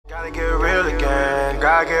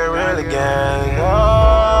I get real again.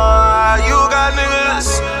 Oh, you got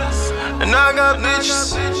niggas, and I got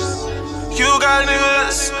bitches. You got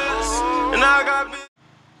niggas, and I got bitches.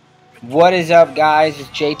 What is up, guys? It's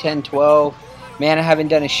J1012. Man, I haven't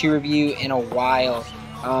done a shoe review in a while.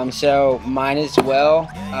 So might as well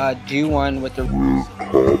do one with the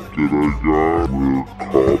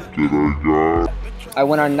I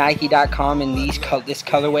went on Nike.com and this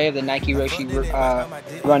colorway of the Nike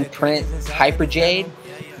Roshe Run Print Hyper-Jade.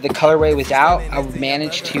 The colorway was out. I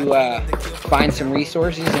managed to find some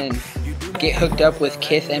resources and get hooked up with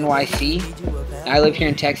Kith NYC. I live here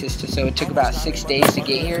in Texas, so it took about 6 days to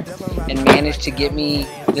get here and managed to get me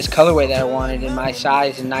this colorway that I wanted in my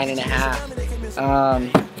size, in 9.5.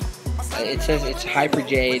 It says it's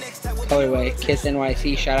Hyper-Jade colorway, Kith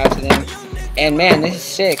NYC, shout out to them. And man, this is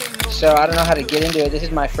sick. So I don't know how to get into it. This is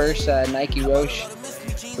my first Nike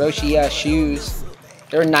Roshe shoes.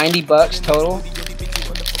 They were 90 bucks total,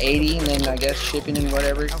 80, and then I guess shipping and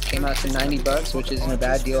whatever came out to 90 bucks, which isn't a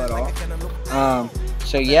bad deal at all.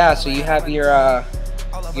 So yeah, so you have your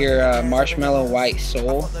marshmallow white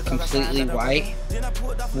sole, completely white,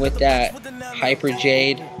 with that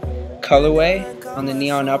Hyper-Jade colorway on the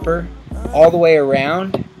neon upper, all the way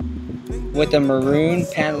around, with the maroon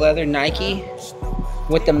pant leather Nike,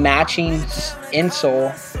 with the matching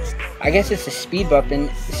insole. I guess it's a speed bump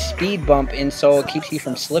insole. It keeps you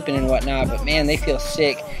from slipping and whatnot, but man, they feel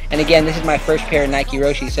sick. And again, this is my first pair of Nike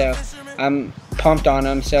Roshe, so I'm pumped on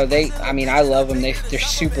them. So I mean, I love them. They're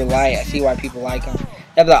super light. I see why people like them.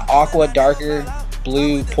 They have the aqua darker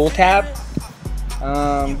blue pull tab.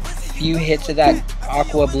 Few hits of that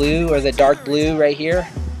aqua blue or the dark blue right here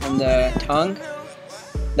on the tongue.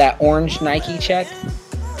 That orange Nike check.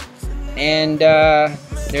 And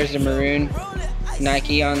there's the maroon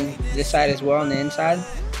Nike on this side as well, on the inside.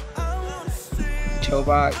 Toe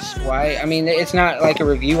box white. I mean, it's not like a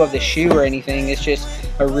review of the shoe or anything. It's just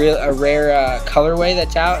a rare colorway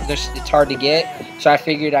that's out. It's hard to get, so I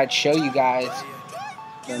figured I'd show you guys.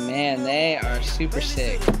 But man, they are super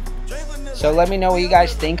sick. So let me know what you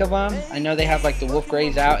guys think of them. I know they have like the wolf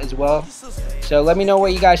grays out as well. So let me know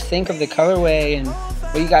what you guys think of the colorway and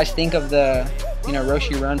what you guys think of the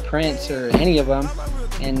Roshe Run prints or any of them.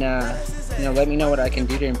 And let me know what I can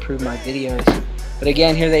do to improve my videos. But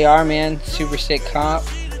again, here they are, man. Super sick comp.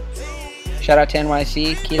 Shout out to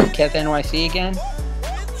NYC, Kith NYC again.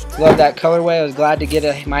 Love that colorway. I was glad to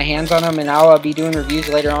get my hands on them, and I'll be doing reviews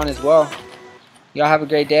later on as well. Y'all have a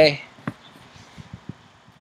great day.